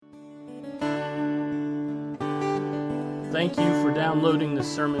Thank you for downloading this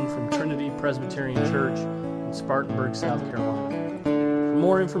sermon from Trinity Presbyterian Church in Spartanburg, South Carolina. For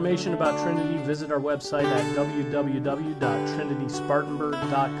more information about Trinity, visit our website at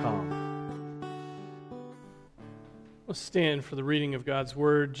www.trinityspartanburg.com. Let's stand for the reading of God's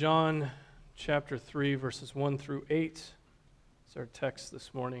Word. John chapter 3, verses 1 through 8 is our text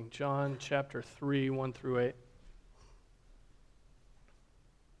this morning. John chapter 3, 1 through 8.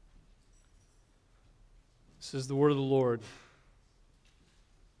 This is the word of the Lord.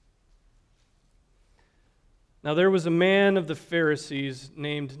 Now there was a man of the Pharisees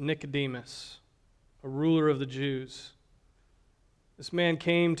named Nicodemus, a ruler of the Jews. This man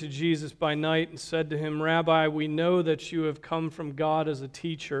came to Jesus by night and said to him, "Rabbi, we know that you have come from God as a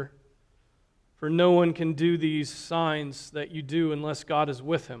teacher, for no one can do these signs that you do unless God is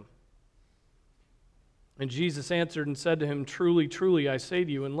with him." And Jesus answered and said to him, "Truly, truly, I say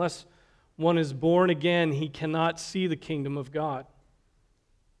to you, unless one is born again, he cannot see the kingdom of God."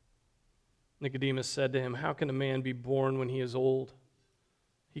 Nicodemus said to him, "How can a man be born when he is old?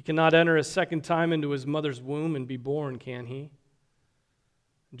 He cannot enter a second time into his mother's womb and be born, can he?"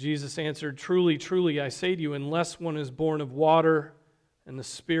 Jesus answered, "Truly, truly, I say to you, unless one is born of water and the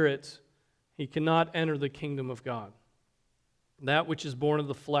Spirit, he cannot enter the kingdom of God. That which is born of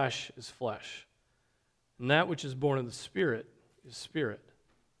the flesh is flesh, and that which is born of the Spirit is spirit.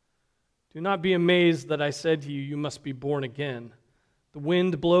 Do not be amazed that I said to you, you must be born again. The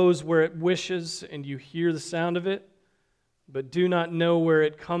wind blows where it wishes, and you hear the sound of it, but do not know where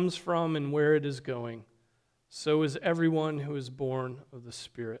it comes from and where it is going. So is everyone who is born of the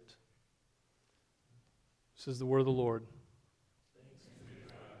Spirit." This is the word of the Lord.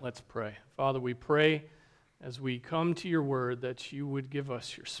 Let's pray. Father, we pray as we come to your word that you would give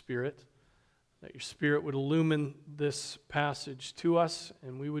us your Spirit, that your Spirit would illumine this passage to us,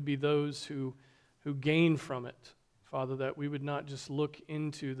 and we would be those who gain from it. Father, that we would not just look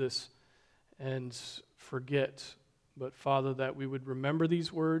into this and forget, but Father, that we would remember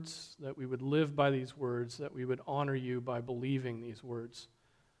these words, that we would live by these words, that we would honor you by believing these words.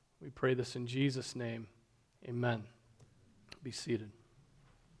 We pray this in Jesus' name. Amen. Be seated.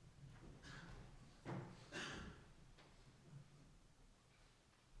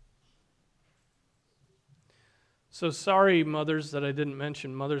 So sorry, mothers, that I didn't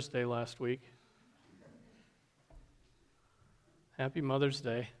mention Mother's Day last week. Happy Mother's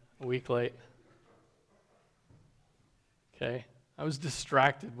Day, a week late. Okay, I was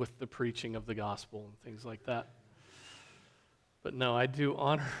distracted with the preaching of the gospel and things like that. But no, I do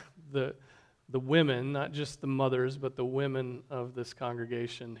honor the women, not just the mothers, but the women of this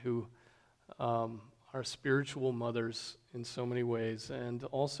congregation who are spiritual mothers in so many ways, and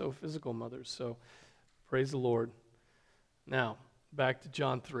also physical mothers. So praise the Lord. Now, back to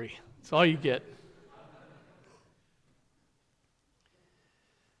John 3. That's all you get.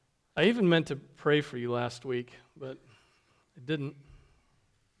 I even meant to pray for you last week, but I didn't.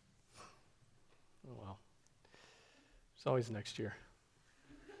 Oh well. It's always next year.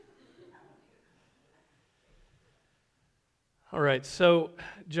 All right, so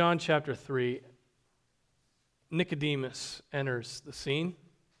John chapter 3, Nicodemus enters the scene.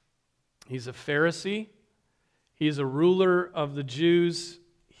 He's a Pharisee. He's a ruler of the Jews.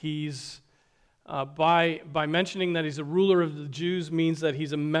 He's by mentioning that he's a ruler of the Jews means that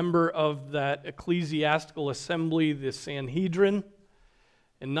he's a member of that ecclesiastical assembly, the Sanhedrin.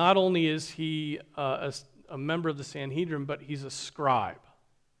 And not only is he a member of the Sanhedrin, but he's a scribe.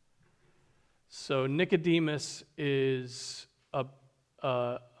 So Nicodemus is a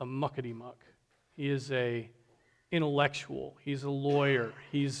muckety-muck. He is a intellectual. He's a lawyer.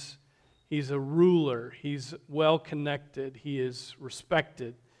 He's a ruler. He's well-connected. He is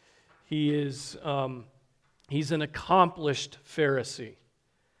respected. He's an accomplished Pharisee.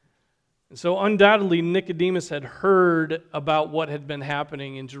 And so undoubtedly Nicodemus had heard about what had been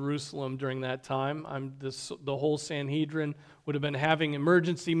happening in Jerusalem during that time. The whole Sanhedrin would have been having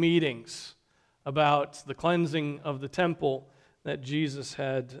emergency meetings about the cleansing of the temple that Jesus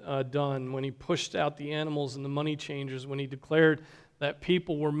had done when he pushed out the animals and the money changers, when he declared that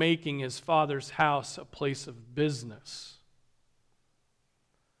people were making his Father's house a place of business,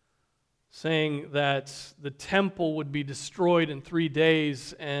 saying that the temple would be destroyed in 3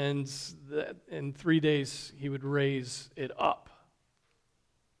 days, and that in 3 days he would raise it up.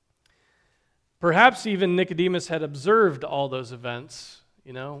 Perhaps even Nicodemus had observed all those events.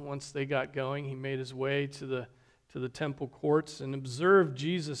 Once they got going, he made his way to the temple courts and observed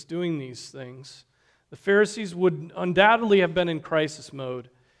Jesus doing these things. The Pharisees would undoubtedly have been in crisis mode.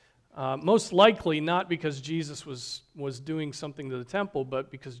 Most likely not because Jesus was doing something to the temple,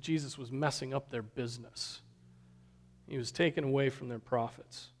 but because Jesus was messing up their business. He was taken away from their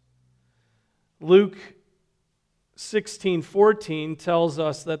profits. Luke 16:14 tells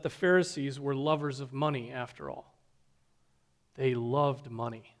us that the Pharisees were lovers of money after all. They loved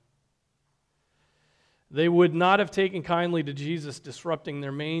money. They would not have taken kindly to Jesus disrupting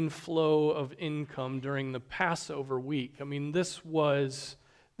their main flow of income during the Passover week. I mean, this was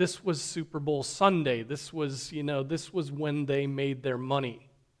Super Bowl Sunday. This was when they made their money.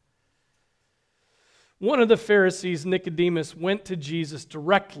 One of the Pharisees, Nicodemus, went to Jesus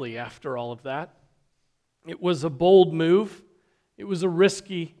directly after all of that. It was a bold move. It was a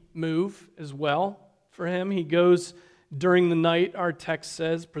risky move as well for him. He goes during the night, our text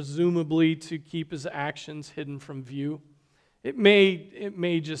says, presumably to keep his actions hidden from view. It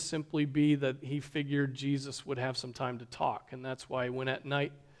may just simply be that he figured Jesus would have some time to talk, and that's why he went at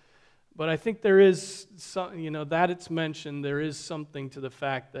night. But I think there is some, that it's mentioned, there is something to the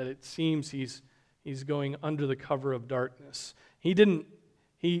fact that it seems he's going under the cover of darkness.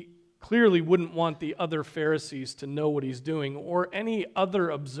 He clearly wouldn't want the other Pharisees to know what he's doing, or any other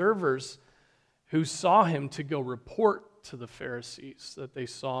observers who saw him to go report to the Pharisees that they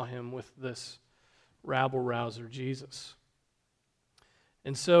saw him with this rabble-rouser Jesus.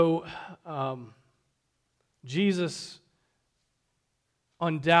 And so Jesus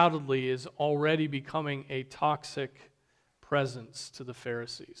undoubtedly is already becoming a toxic presence to the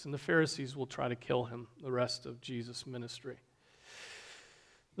Pharisees. And the Pharisees will try to kill him the rest of Jesus' ministry.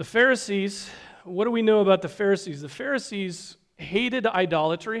 The Pharisees, what do we know about the Pharisees? The Pharisees hated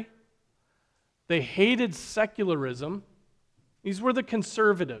idolatry. They hated secularism. These were the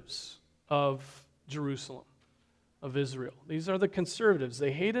conservatives of Jerusalem, of Israel. These are the conservatives.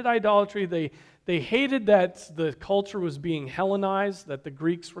 They hated idolatry. They hated that the culture was being Hellenized, that the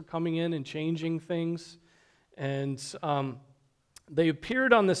Greeks were coming in and changing things. And they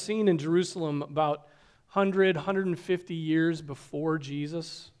appeared on the scene in Jerusalem about 150 years before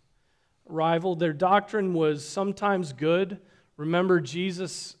Jesus' arrival. Their doctrine was sometimes good. Remember,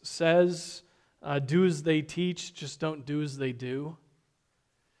 Jesus says, do as they teach, just don't do as they do.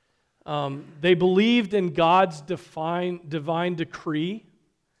 They believed in God's divine decree.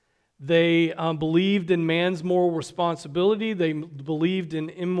 They believed in man's moral responsibility. They believed in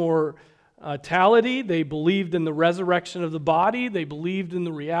immortality. They believed in the resurrection of the body. They believed in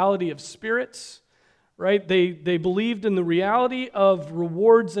the reality of spirits. Right? They believed in the reality of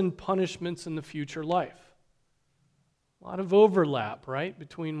rewards and punishments in the future life. A lot of overlap, right,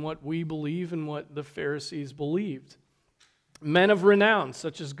 between what we believe and what the Pharisees believed. Men of renown,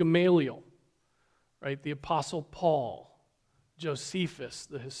 such as Gamaliel, right, the Apostle Paul, Josephus,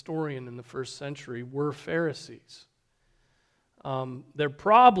 the historian in the first century, were Pharisees. Their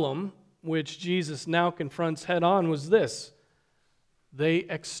problem, which Jesus now confronts head on, was this: they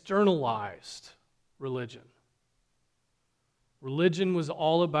externalized religion. Religion was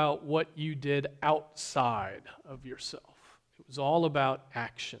all about what you did outside of yourself. It was all about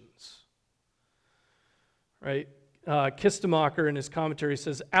actions. Right? Kistemacher in his commentary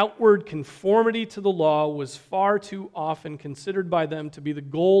says, outward conformity to the law was far too often considered by them to be the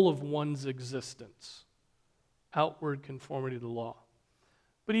goal of one's existence. Outward conformity to the law.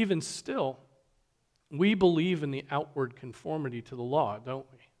 But even still, we believe in the outward conformity to the law, don't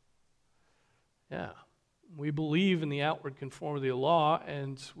we? Yeah, we believe in the outward conformity of the law,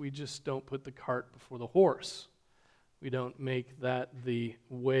 and we just don't put the cart before the horse. We don't make that the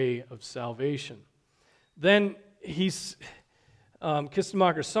way of salvation. Then Kistemacher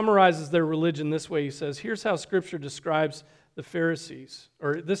summarizes their religion this way. He says, here's how Scripture describes the Pharisees,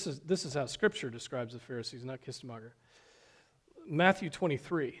 or this is how Scripture describes the Pharisees, not Kistemacher. Matthew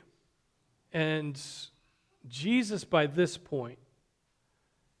 23. And Jesus, by this point,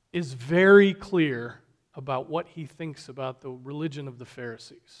 is very clear about what he thinks about the religion of the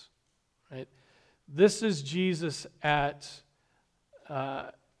Pharisees. Right? This is Jesus at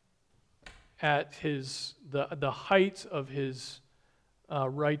the height of his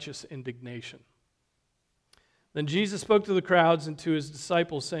righteous indignation. Then Jesus spoke to the crowds and to his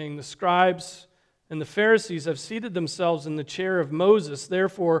disciples, saying, the scribes and the Pharisees have seated themselves in the chair of Moses.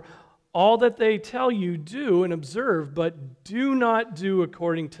 Therefore, all that they tell you, do and observe, but do not do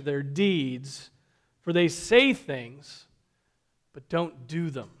according to their deeds, for they say things, but don't do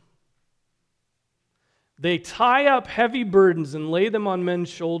them. They tie up heavy burdens and lay them on men's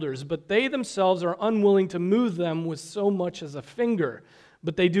shoulders, but they themselves are unwilling to move them with so much as a finger.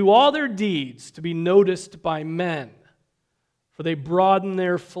 But they do all their deeds to be noticed by men, for they broaden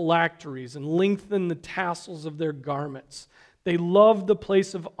their phylacteries and lengthen the tassels of their garments. They love the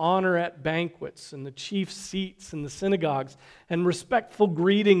place of honor at banquets and the chief seats in the synagogues and respectful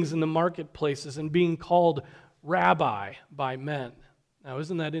greetings in the marketplaces and being called rabbi by men. Now,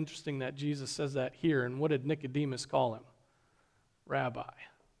 isn't that interesting that Jesus says that here? And what did Nicodemus call him? Rabbi.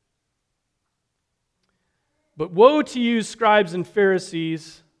 But woe to you, scribes and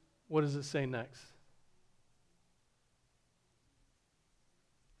Pharisees. What does it say next?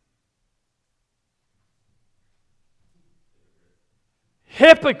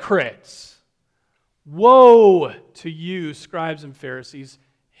 Hypocrites. Woe to you, scribes and Pharisees,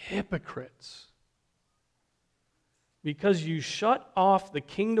 hypocrites. Because you shut off the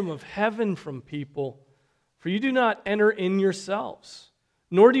kingdom of heaven from people, for you do not enter in yourselves,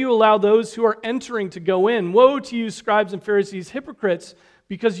 nor do you allow those who are entering to go in. Woe to you, scribes and Pharisees, hypocrites,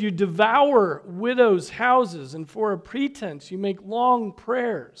 because you devour widows' houses, and for a pretense you make long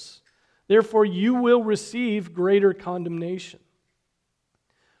prayers. Therefore you will receive greater condemnation.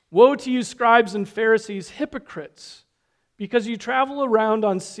 Woe to you, scribes and Pharisees, hypocrites, because you travel around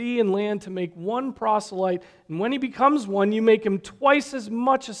on sea and land to make one proselyte, and when he becomes one, you make him twice as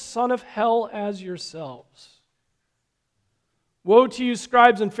much a son of hell as yourselves. Woe to you,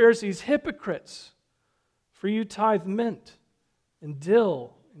 scribes and Pharisees, hypocrites, for you tithe mint and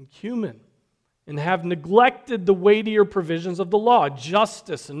dill and cumin, and have neglected the weightier provisions of the law,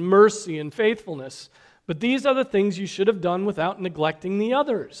 justice and mercy and faithfulness. But these are the things you should have done without neglecting the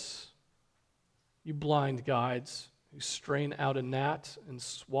others. You blind guides who strain out a gnat and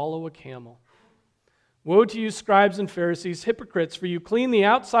swallow a camel. Woe to you, scribes and Pharisees, hypocrites, for you clean the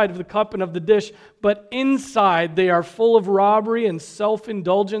outside of the cup and of the dish, but inside they are full of robbery and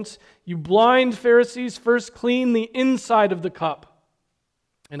self-indulgence. You blind Pharisees, first clean the inside of the cup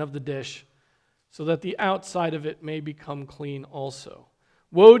and of the dish, so that the outside of it may become clean also.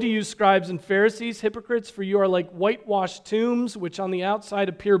 Woe to you, scribes and Pharisees, hypocrites, for you are like whitewashed tombs, which on the outside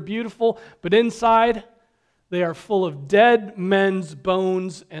appear beautiful, but inside they are full of dead men's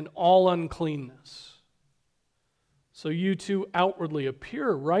bones and all uncleanness. So you too outwardly appear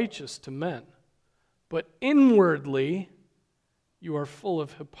righteous to men, but inwardly you are full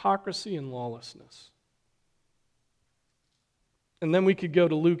of hypocrisy and lawlessness. And then we could go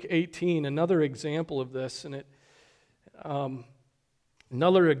to Luke 18, another example of this, and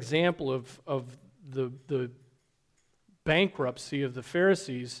another example of the bankruptcy of the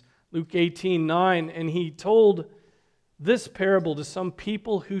Pharisees. Luke 18:9, and he told this parable to some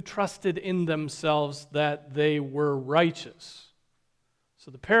people who trusted in themselves that they were righteous. So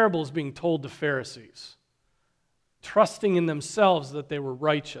the parable is being told to Pharisees, trusting in themselves that they were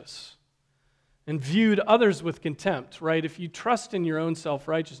righteous, and viewed others with contempt, right? If you trust in your own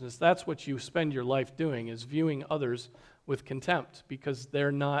self-righteousness, that's what you spend your life doing, is viewing others with contempt because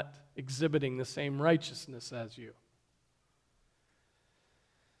they're not exhibiting the same righteousness as you.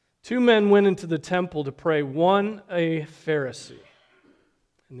 Two men went into the temple to pray, one a Pharisee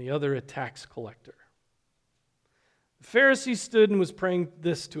and the other a tax collector. The Pharisee stood and was praying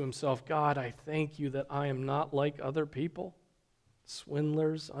this to himself: God, I thank you that I am not like other people,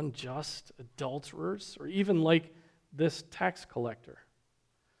 swindlers, unjust, adulterers, or even like this tax collector.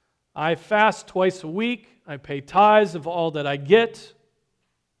 I fast twice a week, I pay tithes of all that I get.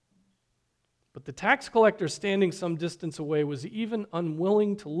 But the tax collector, standing some distance away, was even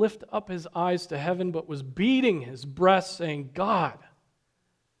unwilling to lift up his eyes to heaven, but was beating his breast, saying, God,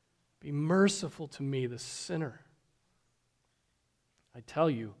 be merciful to me, the sinner. I tell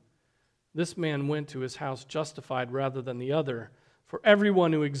you, this man went to his house justified rather than the other. For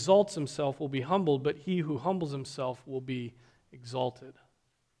everyone who exalts himself will be humbled, but he who humbles himself will be exalted.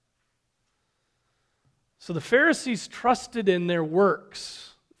 So the Pharisees trusted in their works.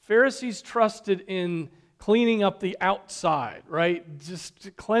 Pharisees trusted in cleaning up the outside, right?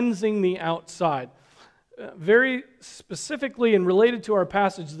 Just cleansing the outside. Very specifically and related to our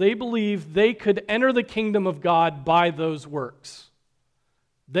passage, they believed they could enter the kingdom of God by those works.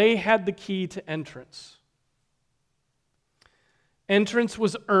 They had the key to entrance. Entrance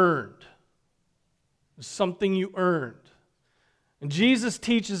was earned. It was something you earned. And Jesus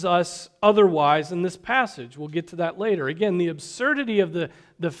teaches us otherwise in this passage. We'll get to that later. Again, the absurdity of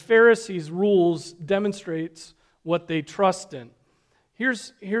the Pharisees' rules demonstrates what they trust in.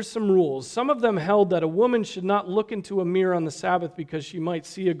 Here's some rules. Some of them held that a woman should not look into a mirror on the Sabbath because she might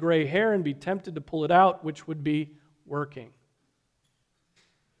see a gray hair and be tempted to pull it out, which would be working.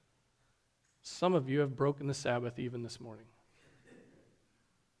 Some of you have broken the Sabbath even this morning.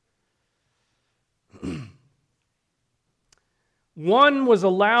 One was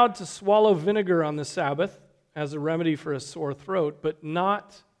allowed to swallow vinegar on the Sabbath as a remedy for a sore throat, but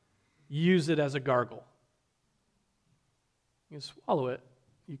not use it as a gargle. You can swallow it,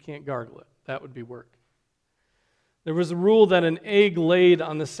 you can't gargle it. That would be work. There was a rule that an egg laid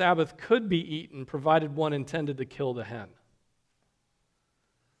on the Sabbath could be eaten, provided one intended to kill the hen.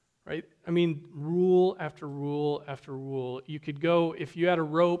 Right? I mean, rule after rule after rule. You could go, if you had a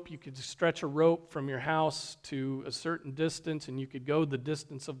rope, you could stretch a rope from your house to a certain distance, and you could go the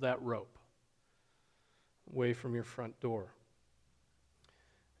distance of that rope away from your front door.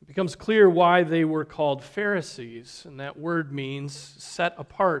 It becomes clear why they were called Pharisees, and that word means set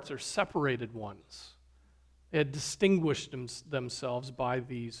apart or separated ones. They had distinguished themselves by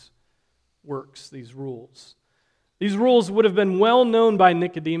these works, these rules. These rules would have been well known by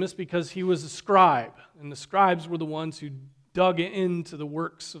Nicodemus because he was a scribe, and the scribes were the ones who dug into the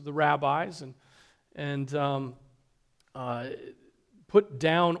works of the rabbis and put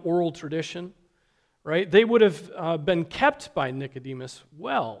down oral tradition. Right? They would have been kept by Nicodemus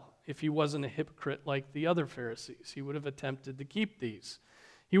well if he wasn't a hypocrite like the other Pharisees. He would have attempted to keep these.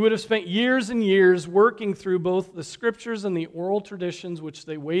 He would have spent years and years working through both the Scriptures and the oral traditions, which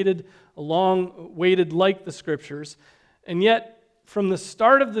they weighted like the Scriptures. And yet, from the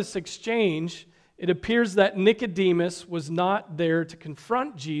start of this exchange, it appears that Nicodemus was not there to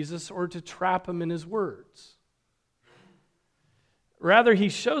confront Jesus or to trap him in his words. Rather, he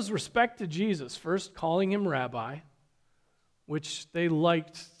shows respect to Jesus, first calling him rabbi, which they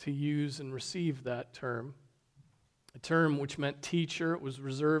liked to use and receive that term. A term which meant teacher. It was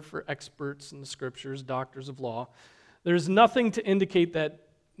reserved for experts in the Scriptures, doctors of law. There's nothing to indicate that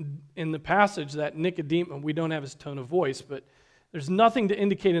in the passage that Nicodemus, we don't have his tone of voice, but there's nothing to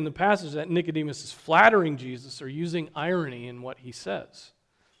indicate in the passage that Nicodemus is flattering Jesus or using irony in what he says.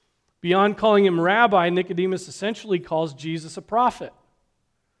 Beyond calling him rabbi, Nicodemus essentially calls Jesus a prophet.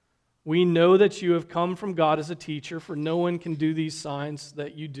 We know that you have come from God as a teacher, for no one can do these signs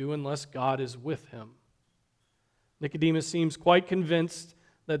that you do unless God is with him. Nicodemus seems quite convinced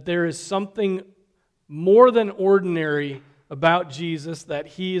that there is something more than ordinary about Jesus, that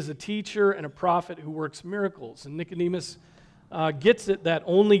he is a teacher and a prophet who works miracles. And Nicodemus gets it that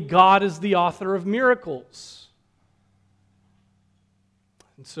only God is the author of miracles.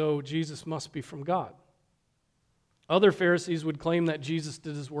 And so Jesus must be from God. Other Pharisees would claim that Jesus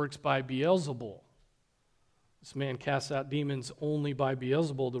did his works by Beelzebul. This man casts out demons only by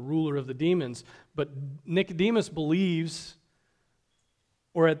Beelzebul, the ruler of the demons. But Nicodemus believes,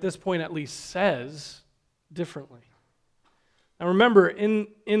 or at this point at least says, differently. Now remember, in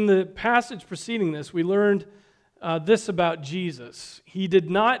the passage preceding this, we learned this about Jesus. He did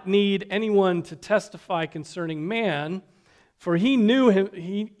not need anyone to testify concerning man, for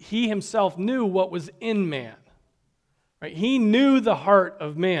he himself knew what was in man. Right? He knew the heart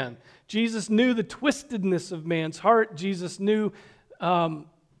of man. Jesus knew the twistedness of man's heart. Jesus knew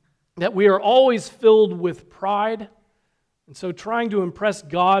that we are always filled with pride. And so trying to impress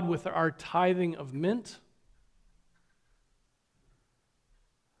God with our tithing of mint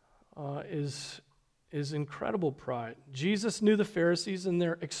is incredible pride. Jesus knew the Pharisees and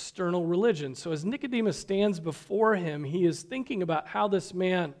their external religion. So as Nicodemus stands before him, he is thinking about how this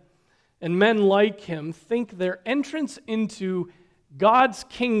man and men like him think their entrance into God's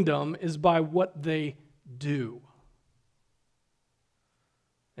kingdom is by what they do.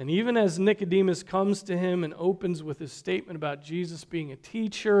 And even as Nicodemus comes to him and opens with his statement about Jesus being a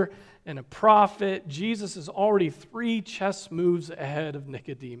teacher and a prophet, Jesus is already 3 chess moves ahead of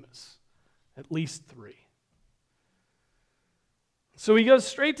Nicodemus. At least 3. So he goes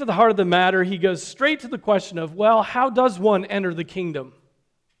straight to the heart of the matter. He goes straight to the question of, well, how does one enter the kingdom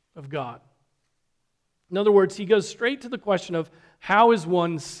of God? In other words, he goes straight to the question of, how is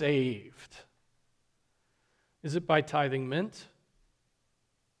one saved? Is it by tithing mint?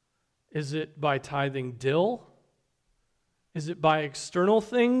 Is it by tithing dill? Is it by external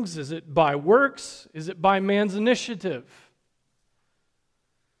things? Is it by works? Is it by man's initiative?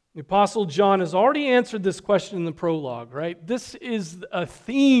 The Apostle John has already answered this question in the prologue, right? This is a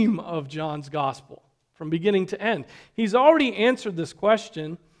theme of John's gospel from beginning to end. He's already answered this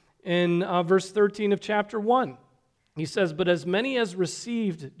question in verse 13 of chapter 1. He says, "But as many as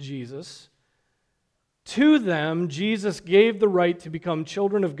received Jesus, to them Jesus gave the right to become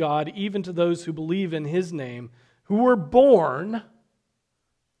children of God, even to those who believe in his name, who were born,"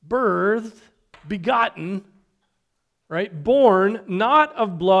 birthed, begotten, right? "Born not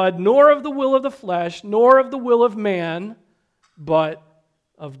of blood, nor of the will of the flesh, nor of the will of man, but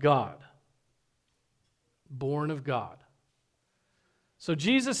of God." Born of God. So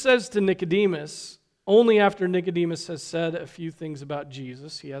Jesus says to Nicodemus, only after Nicodemus has said a few things about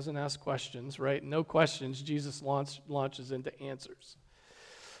Jesus, he hasn't asked questions, right? No questions, Jesus launches into answers.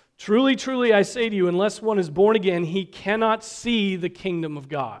 "Truly, truly, I say to you, unless one is born again, he cannot see the kingdom of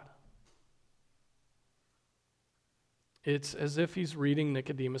God." It's as if he's reading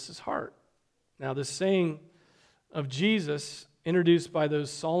Nicodemus' heart. Now, this saying of Jesus, introduced by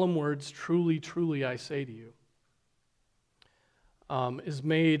those solemn words, "Truly, truly, I say to you," is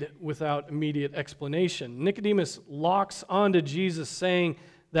made without immediate explanation. Nicodemus locks onto Jesus saying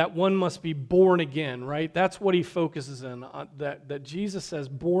that one must be born again, right? That's what he focuses in, that Jesus says,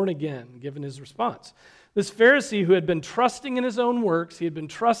 born again, given his response. This Pharisee who had been trusting in his own works, he had been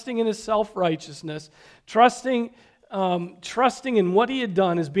trusting in his self-righteousness, trusting in what he had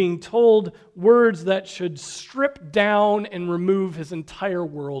done, is being told words that should strip down and remove his entire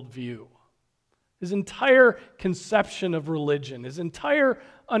worldview, his entire conception of religion, his entire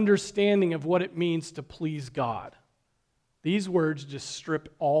understanding of what it means to please God. These words just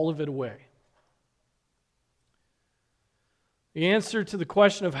strip all of it away. The answer to the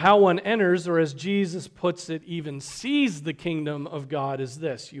question of how one enters, or as Jesus puts it, even sees the kingdom of God, is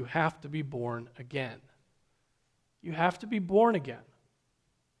this: you have to be born again. You have to be born again.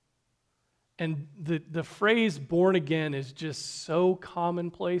 And the phrase born again is just so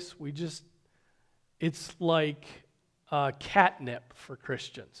commonplace. It's like catnip for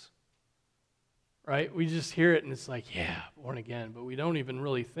Christians, right? We just hear it and it's like, yeah, born again, but we don't even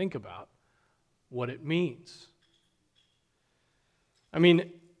really think about what it means. I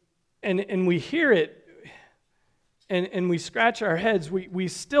mean, and we hear it and we scratch our heads. We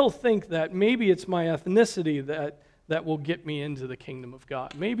still think that maybe it's my ethnicity that will get me into the kingdom of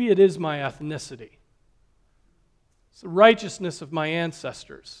God. Maybe it is my ethnicity. It's the righteousness of my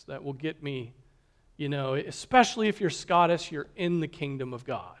ancestors that will get me, especially if you're Scottish, you're in the kingdom of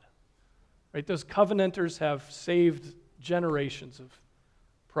God. Right? Those covenanters have saved generations of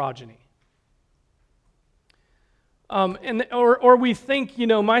progeny. Or we think,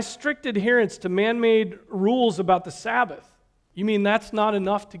 my strict adherence to man-made rules about the Sabbath, you mean that's not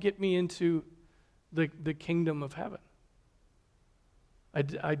enough to get me into the kingdom of heaven?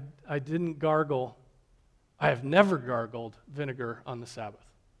 I didn't gargle. I have never gargled vinegar on the Sabbath.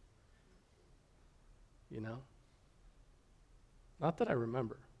 Not that I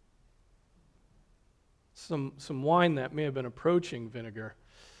remember. Some wine that may have been approaching vinegar.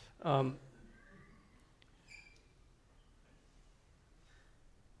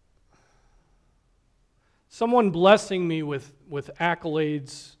 Someone blessing me with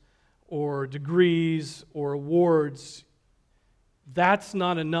accolades or degrees or awards, that's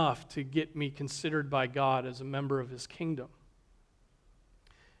not enough to get me considered by God as a member of his kingdom.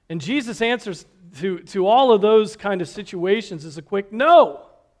 And Jesus' answers to all of those kind of situations is a quick no.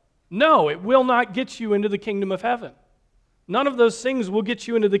 No, it will not get you into the kingdom of heaven. None of those things will get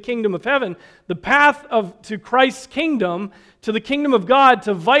you into the kingdom of heaven. The path to Christ's kingdom, to the kingdom of God,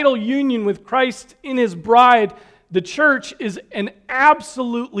 to vital union with Christ in his bride, the church, is an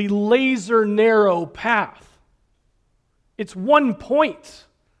absolutely laser narrow path. It's one point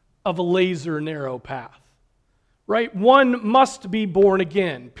of a laser narrow path, right? One must be born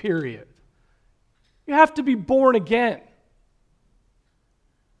again, period. You have to be born again.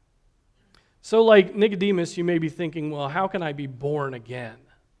 So like Nicodemus, you may be thinking, well, how can I be born again?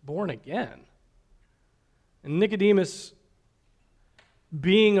 Born again? And Nicodemus,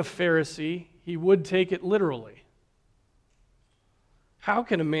 being a Pharisee, he would take it literally. How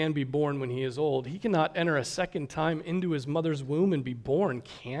can a man be born when he is old? He cannot enter a second time into his mother's womb and be born,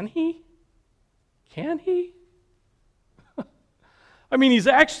 can he? Can he? I mean,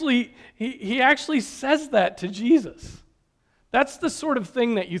 he actually says that to Jesus. That's the sort of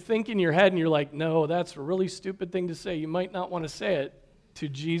thing that you think in your head and you're like, no, that's a really stupid thing to say. You might not want to say it to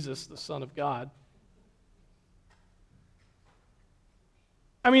Jesus, the Son of God.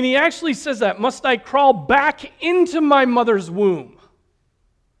 I mean, he actually says that. Must I crawl back into my mother's womb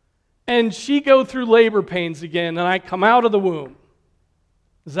and she go through labor pains again and I come out of the womb?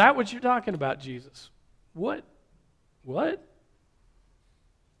 Is that what you're talking about, Jesus? What?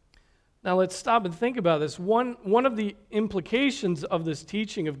 Now let's stop and think about this. One of the implications of this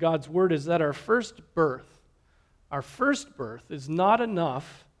teaching of God's Word is that our first birth is not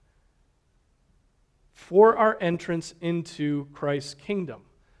enough for our entrance into Christ's kingdom.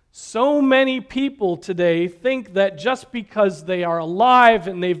 So many people today think that just because they are alive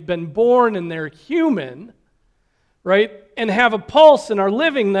and they've been born and they're human, right, and have a pulse and are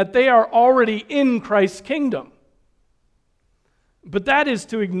living, that they are already in Christ's kingdom. But that is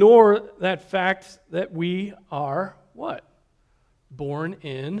to ignore that fact that we are what? Born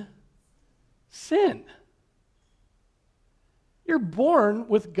in sin. You're born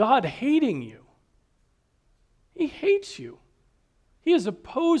with God hating you. He hates you. He is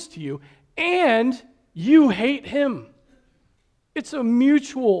opposed to you, and you hate him. It's a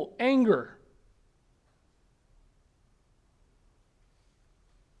mutual anger.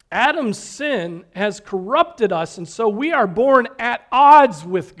 Adam's sin has corrupted us, and so we are born at odds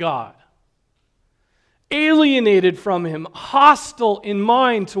with God, alienated from Him, hostile in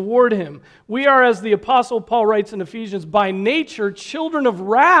mind toward Him. We are, as the Apostle Paul writes in Ephesians, by nature children of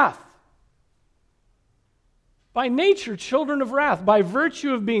wrath. By nature children of wrath. By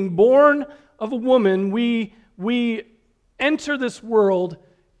virtue of being born of a woman, we enter this world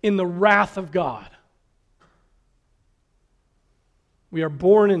in the wrath of God. We are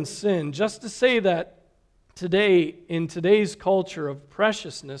born in sin. Just to say that today, in today's culture of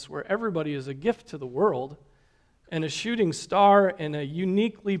preciousness, where everybody is a gift to the world, and a shooting star and a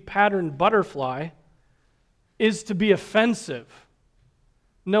uniquely patterned butterfly, is to be offensive.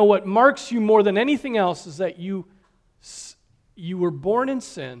 No, what marks you more than anything else is that you were born in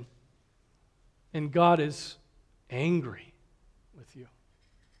sin, and God is angry with you.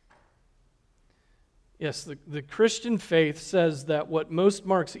 Yes, the Christian faith says that what most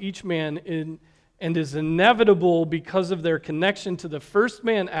marks each man and is inevitable because of their connection to the first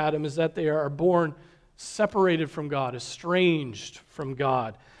man, Adam, is that they are born separated from God, estranged from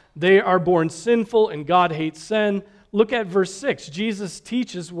God. They are born sinful, and God hates sin. Look at verse 6. Jesus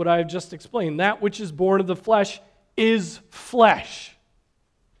teaches what I have just explained. That which is born of the flesh is flesh.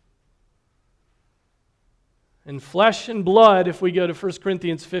 And flesh and blood, if we go to 1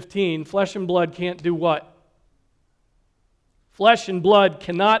 Corinthians 15, flesh and blood can't do what? Flesh and blood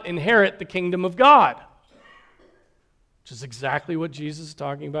cannot inherit the kingdom of God, which is exactly what Jesus is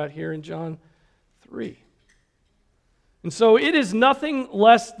talking about here in John 3. And so it is nothing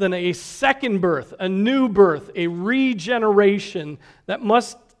less than a second birth, a new birth, a regeneration that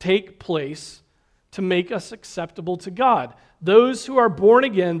must take place to make us acceptable to God. Those who are born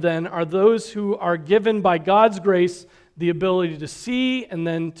again, then, are those who are given by God's grace the ability to see and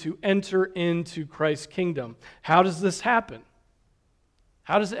then to enter into Christ's kingdom. How does this happen?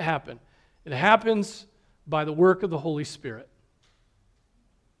 How does it happen? It happens by the work of the Holy Spirit.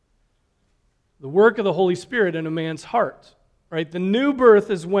 The work of the Holy Spirit in a man's heart. Right? The new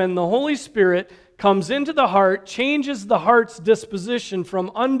birth is when the Holy Spirit comes into the heart, changes the heart's disposition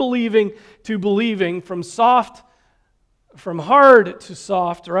from unbelieving to believing, from hard to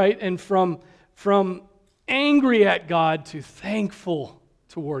soft, right? And from angry at God to thankful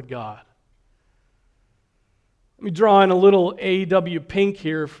toward God. Let me draw in a little A.W. Pink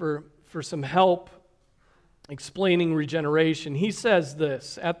here for some help explaining regeneration. He says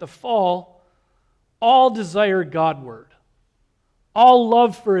this: at the fall, all desire Godward. All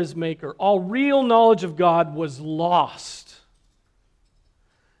love for his Maker, all real knowledge of God was lost.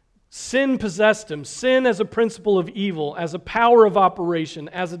 Sin possessed him. Sin as a principle of evil, as a power of operation,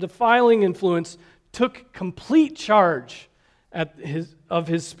 as a defiling influence, took complete charge of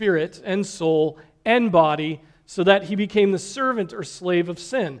his spirit and soul and body, so that he became the servant or slave of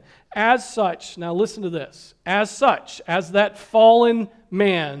sin. As such, now listen to this, as that fallen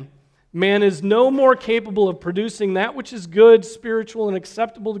man is no more capable of producing that which is good, spiritual, and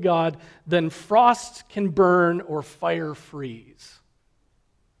acceptable to God than frost can burn or fire freeze.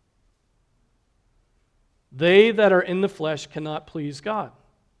 They that are in the flesh cannot please God.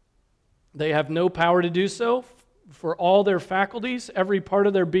 They have no power to do so, for all their faculties, every part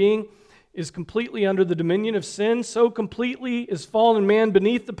of their being, is completely under the dominion of sin. So completely is fallen man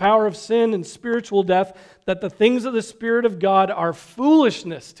beneath the power of sin and spiritual death that the things of the Spirit of God are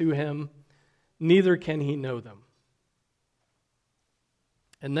foolishness to him, neither can he know them.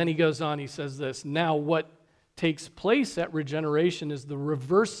 And then he goes on, he says this: now what takes place at regeneration is the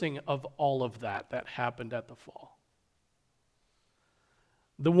reversing of all of that happened at the fall.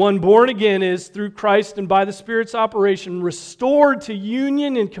 The one born again is, through Christ and by the Spirit's operation, restored to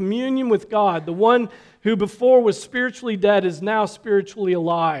union and communion with God. The one who before was spiritually dead is now spiritually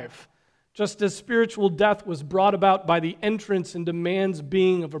alive. Just as spiritual death was brought about by the entrance into man's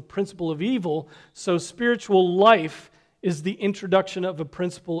being of a principle of evil, so spiritual life is the introduction of a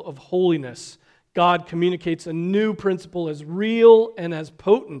principle of holiness. God communicates a new principle as real and as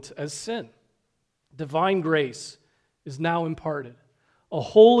potent as sin. Divine grace is now imparted. A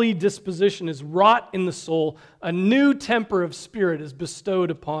holy disposition is wrought in the soul. A new temper of spirit is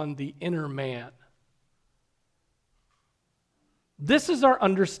bestowed upon the inner man. This is our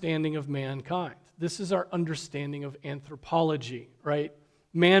understanding of mankind. This is our understanding of anthropology, right?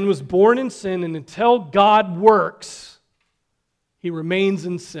 Man was born in sin, and until God works, he remains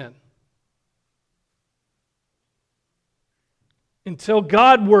in sin. Until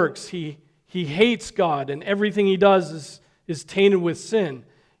God works, he hates God, and everything he does is tainted with sin.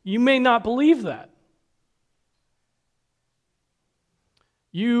 You may not believe that.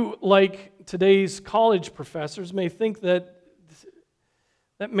 You, like today's college professors, may think that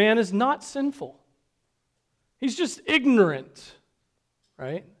that man is not sinful. He's just ignorant,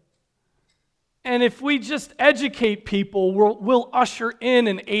 right? And if we just educate people, we'll usher in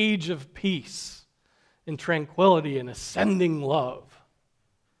an age of peace and tranquility and ascending love,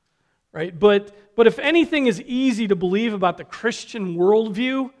 right? But if anything is easy to believe about the Christian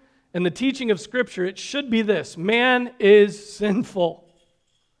worldview and the teaching of Scripture, it should be this: man is sinful.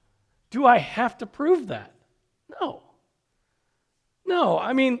 Do I have to prove that? No. No,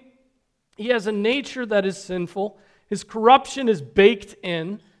 I mean, he has a nature that is sinful. His corruption is baked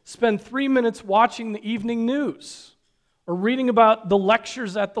in. Spend 3 minutes watching the evening news or reading about the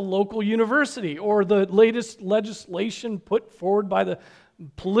lectures at the local university or the latest legislation put forward by the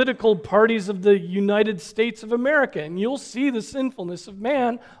political parties of the United States of America, and you'll see the sinfulness of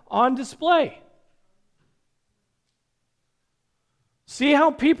man on display. See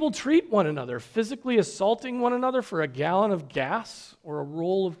how people treat one another, physically assaulting one another for a gallon of gas or a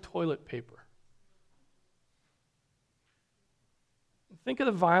roll of toilet paper. Think of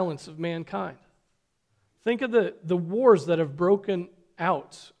the violence of mankind. Think of the wars that have broken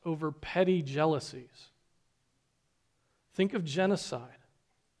out over petty jealousies. Think of genocide.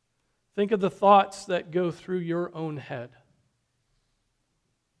 Think of the thoughts that go through your own head.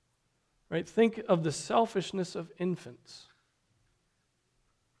 Right? Think of the selfishness of infants.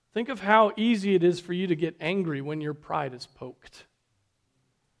 Think of how easy it is for you to get angry when your pride is poked.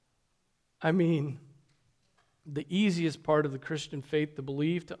 I mean, the easiest part of the Christian faith to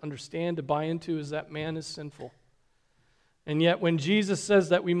believe, to understand, to buy into is that man is sinful. And yet when Jesus says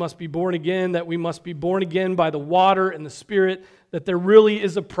that we must be born again, that we must be born again by the water and the Spirit, that there really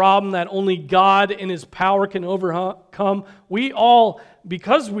is a problem that only God in His power can overcome, we all,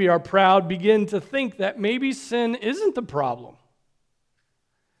 because we are proud, begin to think that maybe sin isn't the problem.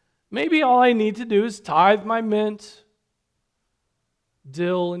 Maybe all I need to do is tithe my mint,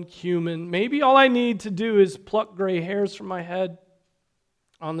 dill and cumin. Maybe all I need to do is pluck gray hairs from my head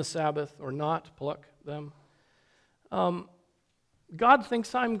on the Sabbath, or not pluck them. God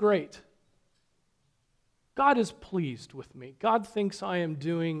thinks I'm great. God is pleased with me. God thinks I am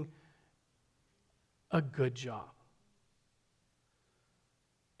doing a good job.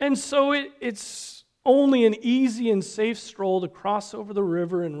 And so it's only an easy and safe stroll to cross over the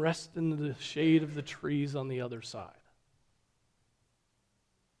river and rest in the shade of the trees on the other side.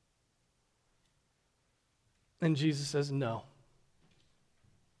 And Jesus says, no.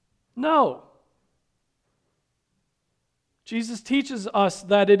 No. Jesus teaches us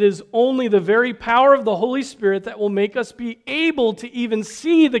that it is only the very power of the Holy Spirit that will make us be able to even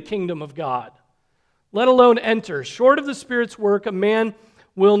see the kingdom of God, let alone enter. Short of the Spirit's work, a man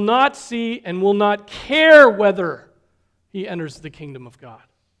will not see and will not care whether he enters the kingdom of God.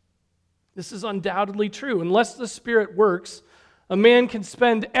 This is undoubtedly true. Unless the Spirit works, a man can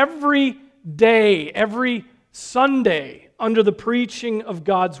spend every day, every Sunday, under the preaching of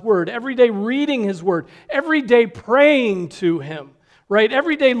God's Word, every day reading His Word, every day praying to Him, right?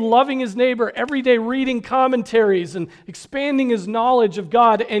 Every day loving his neighbor, every day reading commentaries and expanding his knowledge of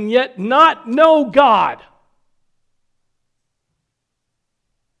God, and yet not know God.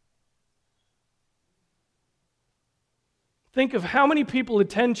 Think of how many people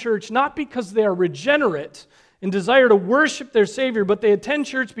attend church not because they are regenerate and desire to worship their Savior, but they attend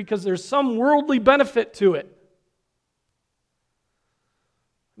church because there's some worldly benefit to it.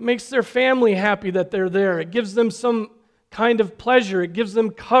 It makes their family happy that they're there. It gives them some kind of pleasure. It gives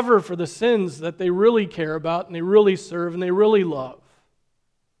them cover for the sins that they really care about and they really serve and they really love.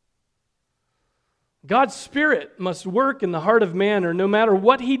 God's Spirit must work in the heart of man, or no matter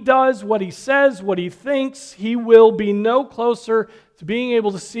what he does, what he says, what he thinks, he will be no closer to being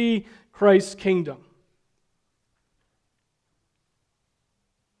able to see Christ's kingdom.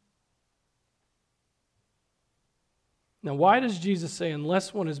 Now, why does Jesus say,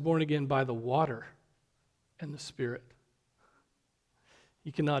 unless one is born again by the water and the Spirit,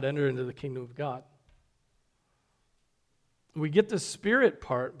 you cannot enter into the kingdom of God? We get the Spirit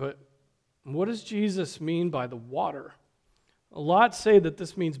part, but what does Jesus mean by the water? A lot say that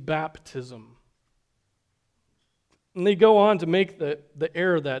this means baptism. And they go on to make the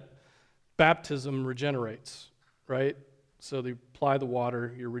error that baptism regenerates, right? So they apply the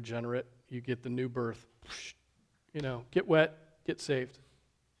water, you're regenerate, you get the new birth. You know, get wet, get saved.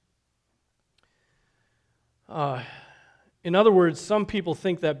 In other words, some people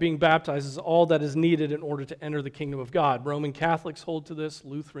think that being baptized is all that is needed in order to enter the kingdom of God. Roman Catholics hold to this,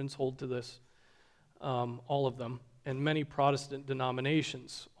 Lutherans hold to this, all of them, and many Protestant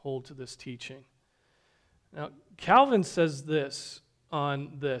denominations hold to this teaching. Now, Calvin says this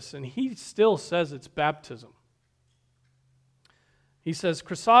on this, and he still says it's baptism. He says,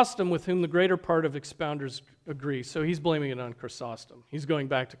 Chrysostom, with whom the greater part of expounders agree. So he's blaming it on Chrysostom. He's going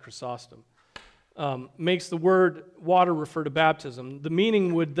back to Chrysostom. Makes the word water refer to baptism. The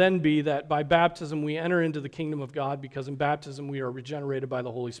meaning would then be that by baptism we enter into the kingdom of God, because in baptism we are regenerated by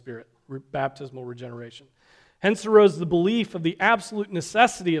the Holy Spirit, baptismal regeneration. Hence arose the belief of the absolute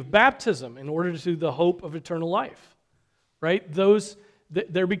necessity of baptism in order to the hope of eternal life. Right?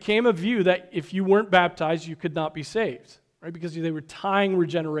 There became a view that if you weren't baptized, you could not be saved. Right? Because they were tying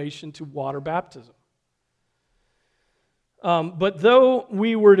regeneration to water baptism. But though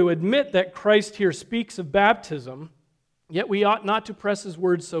we were to admit that Christ here speaks of baptism, yet we ought not to press his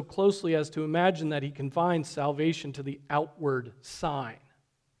words so closely as to imagine that he confines salvation to the outward sign,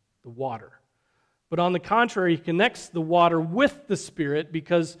 the water. But on the contrary, he connects the water with the Spirit,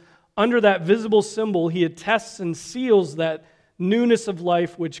 because under that visible symbol, he attests and seals that newness of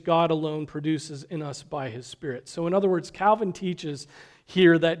life which God alone produces in us by his Spirit. So in other words, Calvin teaches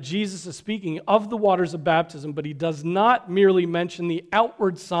here that Jesus is speaking of the waters of baptism, but he does not merely mention the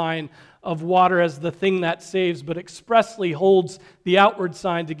outward sign of water as the thing that saves, but expressly holds the outward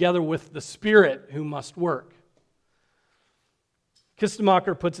sign together with the Spirit who must work.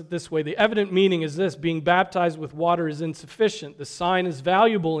 Kistemacher puts it this way: the evident meaning is this: being baptized with water is insufficient. The sign is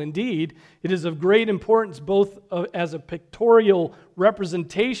valuable indeed. It is of great importance both as a pictorial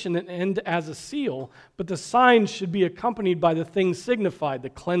representation and as a seal, but the sign should be accompanied by the thing signified,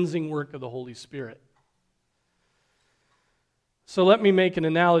 the cleansing work of the Holy Spirit. So let me make an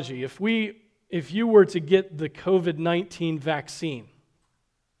analogy. If you were to get the COVID-19 vaccine,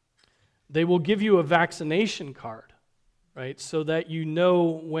 they will give you a vaccination card, right, so that you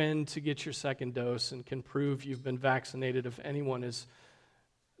know when to get your second dose and can prove you've been vaccinated if anyone is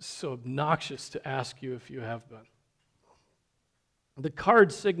so obnoxious to ask you if you have been. The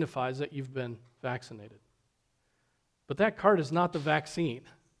card signifies that you've been vaccinated. But that card is not the vaccine,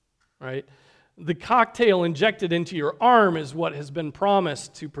 right? The cocktail injected into your arm is what has been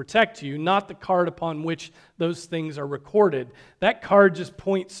promised to protect you, not the card upon which those things are recorded. That card just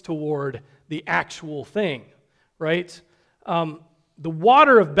points toward the actual thing, right? The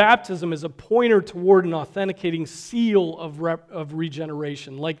water of baptism is a pointer toward an authenticating seal of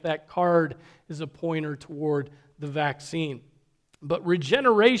regeneration, like that card is a pointer toward the vaccine. But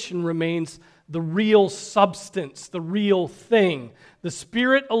regeneration remains the real substance, the real thing. The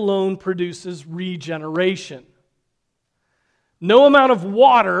Spirit alone produces regeneration. No amount of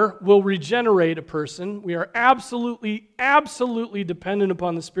water will regenerate a person. We are absolutely dependent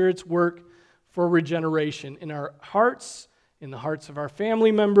upon the Spirit's work for regeneration in our hearts, in the hearts of our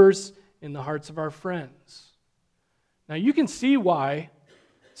family members, in the hearts of our friends. Now you can see why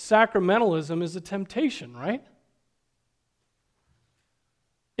sacramentalism is a temptation, right?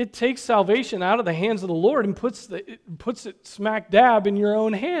 It takes salvation out of the hands of the Lord and puts it smack dab in your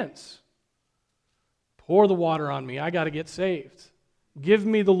own hands. Pour the water on me, I got to get saved. Give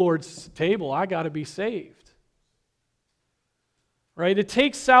me the Lord's table, I got to be saved. Right? It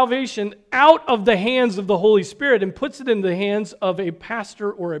takes salvation out of the hands of the Holy Spirit and puts it in the hands of a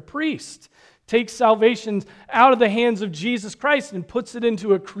pastor or a priest. Takes salvation out of the hands of Jesus Christ and puts it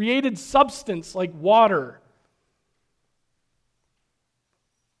into a created substance like water.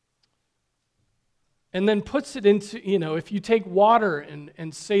 And then puts it into, if you take water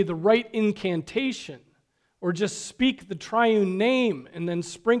and say the right incantation, or just speak the triune name and then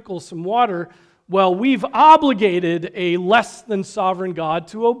sprinkle some water, well, we've obligated a less than sovereign God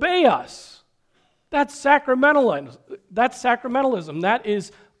to obey us. That's sacramentalism. That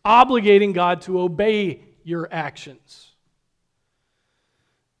is obligating God to obey your actions.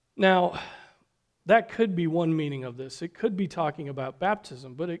 Now, that could be one meaning of this. It could be talking about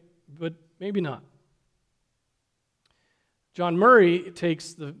baptism, but maybe not. John Murray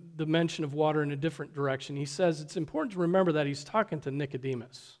takes the mention of water in a different direction. He says it's important to remember that he's talking to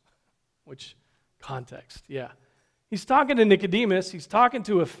Nicodemus, which context, yeah. He's talking to Nicodemus, he's talking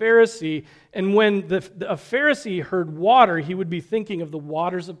to a Pharisee, and when a Pharisee heard water, he would be thinking of the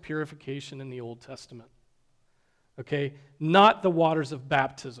waters of purification in the Old Testament, okay? Not the waters of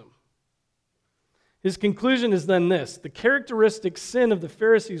baptism. His conclusion is then this: the characteristic sin of the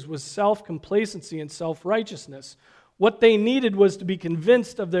Pharisees was self-complacency and self-righteousness. What they needed was to be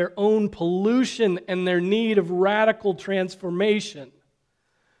convinced of their own pollution and their need of radical transformation.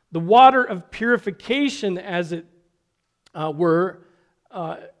 The water of purification, as it were,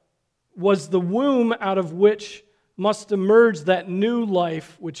 was the womb out of which must emerge that new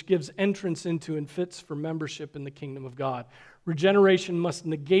life which gives entrance into and fits for membership in the kingdom of God. Regeneration must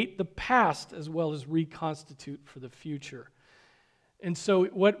negate the past as well as reconstitute for the future. And so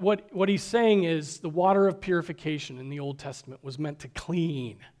what he's saying is the water of purification in the Old Testament was meant to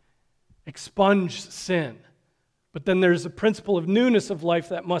clean, expunge sin. But then there's a principle of newness of life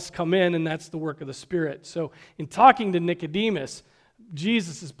that must come in, and that's the work of the Spirit. So in talking to Nicodemus,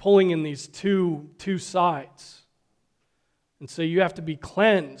 Jesus is pulling in these two sides. And so you have to be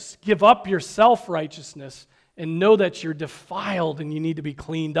cleansed, give up your self-righteousness, and know that you're defiled and you need to be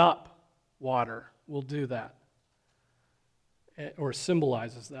cleaned up. Water will do that, or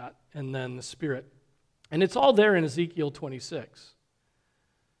symbolizes that, and then the Spirit. And it's all there in Ezekiel 26.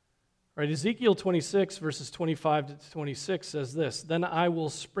 Right, Ezekiel 26, verses 25 to 26 says this, "Then I will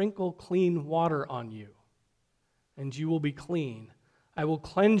sprinkle clean water on you, and you will be clean. I will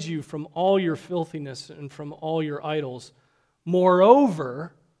cleanse you from all your filthiness and from all your idols.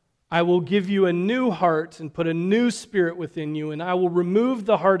 Moreover, I will give you a new heart and put a new spirit within you, and I will remove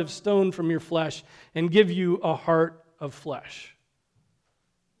the heart of stone from your flesh and give you a heart of flesh."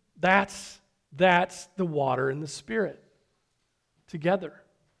 That's the water and the Spirit together.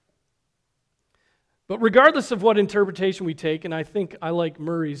 But regardless of what interpretation we take, and I think I like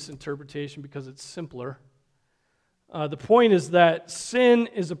Murray's interpretation because it's simpler, the point is that sin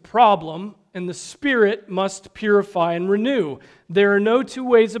is a problem and the Spirit must purify and renew. There are no two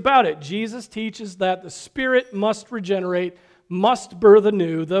ways about it. Jesus teaches that the Spirit must regenerate, must birth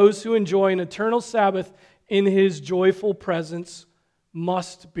anew. Those who enjoy an eternal Sabbath in His joyful presence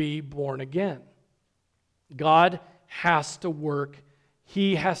must be born again. God has to work.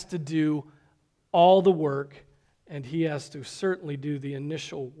 He has to do all the work, and He has to certainly do the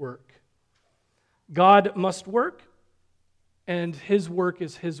initial work. God must work, and His work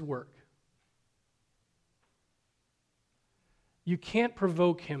is His work. You can't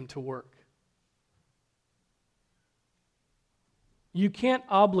provoke Him to work. You can't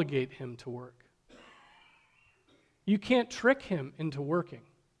obligate Him to work. You can't trick Him into working.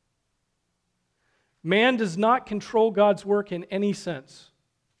 Man does not control God's work in any sense.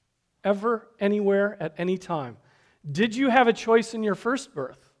 Ever, anywhere, at any time. Did you have a choice in your first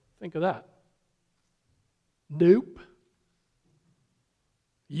birth? Think of that. Nope.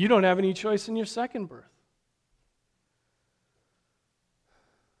 You don't have any choice in your second birth.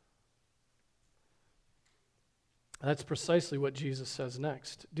 That's precisely what Jesus says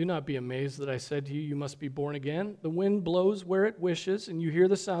next. "Do not be amazed that I said to you, you must be born again. The wind blows where it wishes, and you hear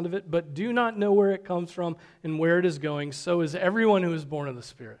the sound of it, but do not know where it comes from and where it is going. So is everyone who is born of the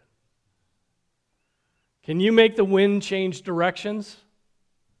Spirit." Can you make the wind change directions?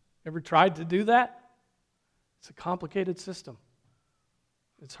 Ever tried to do that? It's a complicated system.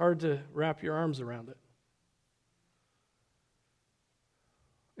 It's hard to wrap your arms around it.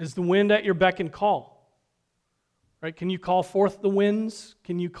 Is the wind at your beck and call? Right? Can you call forth the winds?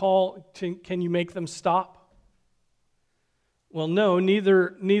 Can you make them stop? Well, no,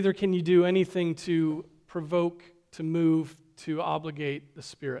 neither can you do anything to provoke, to move, to obligate the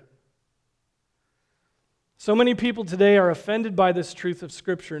Spirit. So many people today are offended by this truth of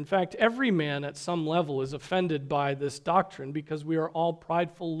Scripture. In fact, every man at some level is offended by this doctrine because we are all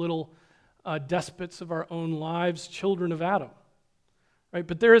prideful little despots of our own lives, children of Adam. Right?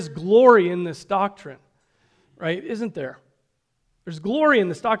 But there is glory in this doctrine, right? Isn't there? There's glory in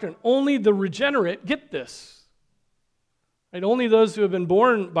this doctrine. Only the regenerate get this. Right? Only those who have been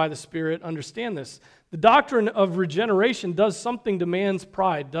born by the Spirit understand this. The doctrine of regeneration does something to man's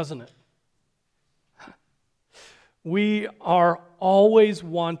pride, doesn't it? We are always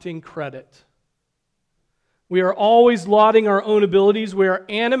wanting credit. We are always lauding our own abilities. We are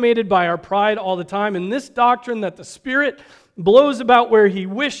animated by our pride all the time. And this doctrine that the Spirit blows about where He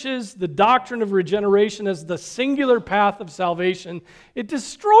wishes, the doctrine of regeneration as the singular path of salvation, it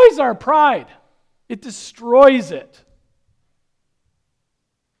destroys our pride. It destroys it.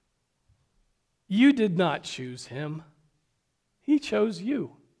 You did not choose Him. He chose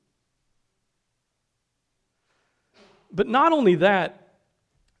you. But not only that,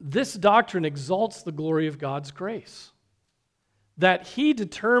 this doctrine exalts the glory of God's grace. That He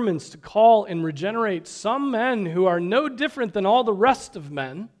determines to call and regenerate some men who are no different than all the rest of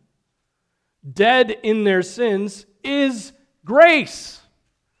men, dead in their sins, is grace.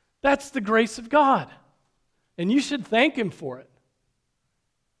 That's the grace of God. And you should thank Him for it.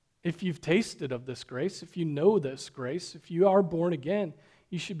 If you've tasted of this grace, if you know this grace, if you are born again,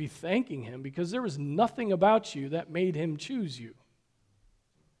 you should be thanking Him because there was nothing about you that made Him choose you.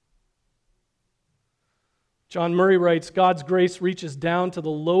 John Murray writes, "God's grace reaches down to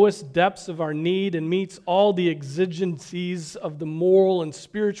the lowest depths of our need and meets all the exigencies of the moral and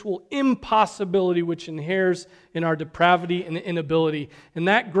spiritual impossibility which inheres in our depravity and inability. And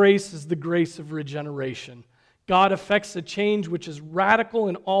that grace is the grace of regeneration. God effects a change which is radical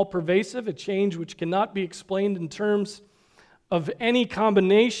and all-pervasive, a change which cannot be explained in terms of any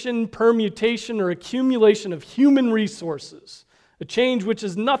combination, permutation, or accumulation of human resources. A change which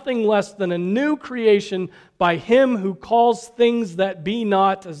is nothing less than a new creation by Him who calls things that be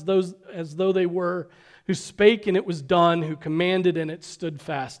not as though they were, who spake and it was done, who commanded and it stood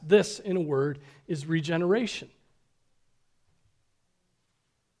fast. This, in a word, is regeneration.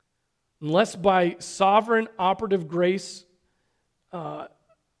 Unless by sovereign operative grace had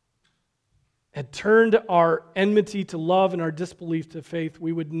turned our enmity to love and our disbelief to faith,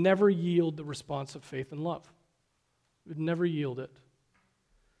 we would never yield the response of faith and love. We would never yield it.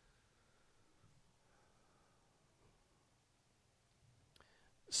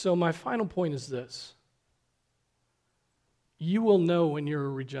 So my final point is this. You will know when you're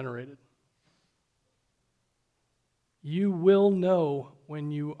regenerated. You will know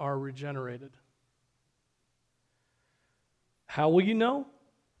when you are regenerated. How will you know?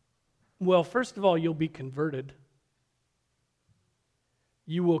 Well, first of all, you'll be converted.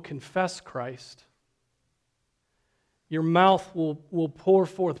 You will confess Christ. Your mouth will pour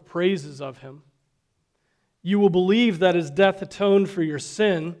forth praises of Him. You will believe that His death atoned for your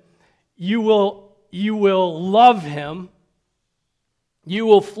sin. You will love Him. You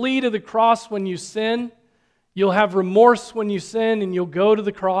will flee to the cross when you sin. You'll have remorse when you sin, and you'll go to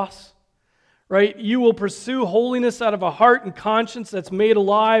the cross. Right? You will pursue holiness out of a heart and conscience that's made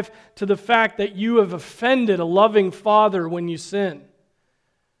alive to the fact that you have offended a loving Father when you sin.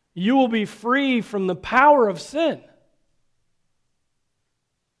 You will be free from the power of sin.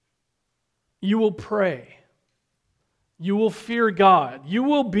 You will pray. You will fear God. You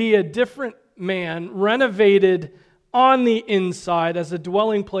will be a different man, renovated on the inside as a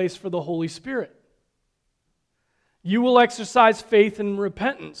dwelling place for the Holy Spirit. You will exercise faith and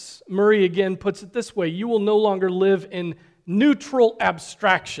repentance. Murray again puts it this way: you will no longer live in neutral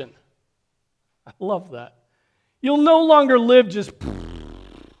abstraction. I love that. You'll no longer live just...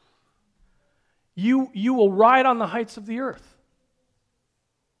 You will ride on the heights of the earth.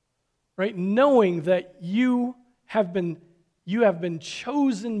 Right? Knowing that you have been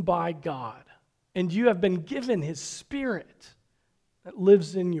chosen by God, and you have been given His Spirit that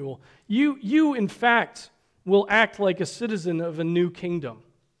lives in you. You in fact, will act like a citizen of a new kingdom.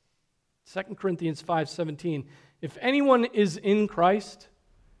 2 Corinthians 5:17. If anyone is in Christ,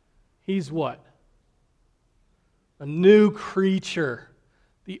 he's what? A new creature.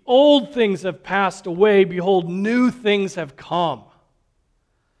 The old things have passed away. Behold, new things have come.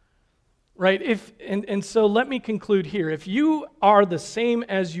 Right? And so let me conclude here. If you are the same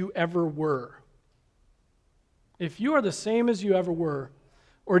as you ever were,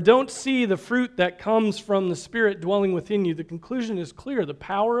 or don't see the fruit that comes from the Spirit dwelling within you, the conclusion is clear. The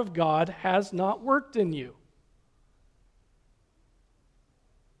power of God has not worked in you.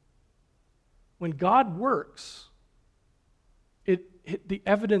 When God works, the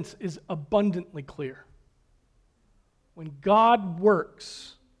evidence is abundantly clear. When God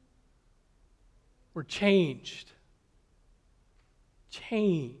works, we're changed.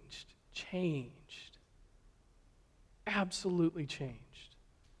 Absolutely changed.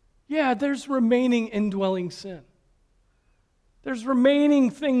 Yeah, there's remaining indwelling sin. There's remaining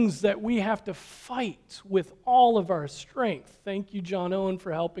things that we have to fight with all of our strength. Thank you, John Owen,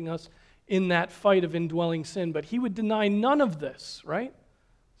 for helping us in that fight of indwelling sin. But he would deny none of this, right?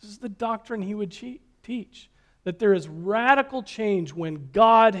 This is the doctrine he would teach. That there is radical change when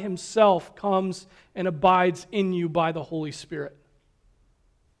God Himself comes and abides in you by the Holy Spirit.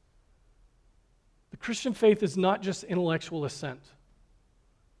 The Christian faith is not just intellectual assent.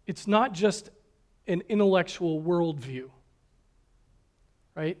 It's not just an intellectual worldview,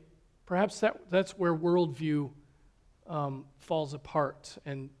 right? Perhaps that's where worldview falls apart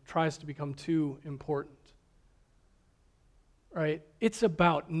and tries to become too important, right? It's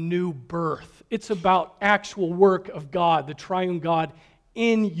about new birth. It's about actual work of God, the triune God,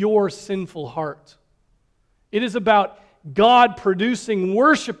 in your sinful heart. It is about God producing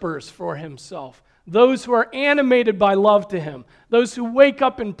worshipers for Himself. Those who are animated by love to Him. Those who wake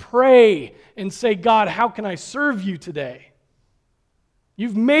up and pray and say, God, how can I serve You today?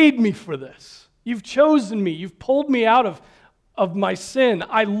 You've made me for this. You've chosen me. You've pulled me out of my sin.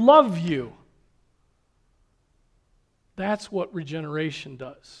 I love You. That's what regeneration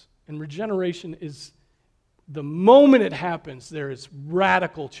does. And regeneration is, the moment it happens, there is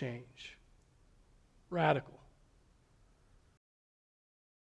radical change. Radical.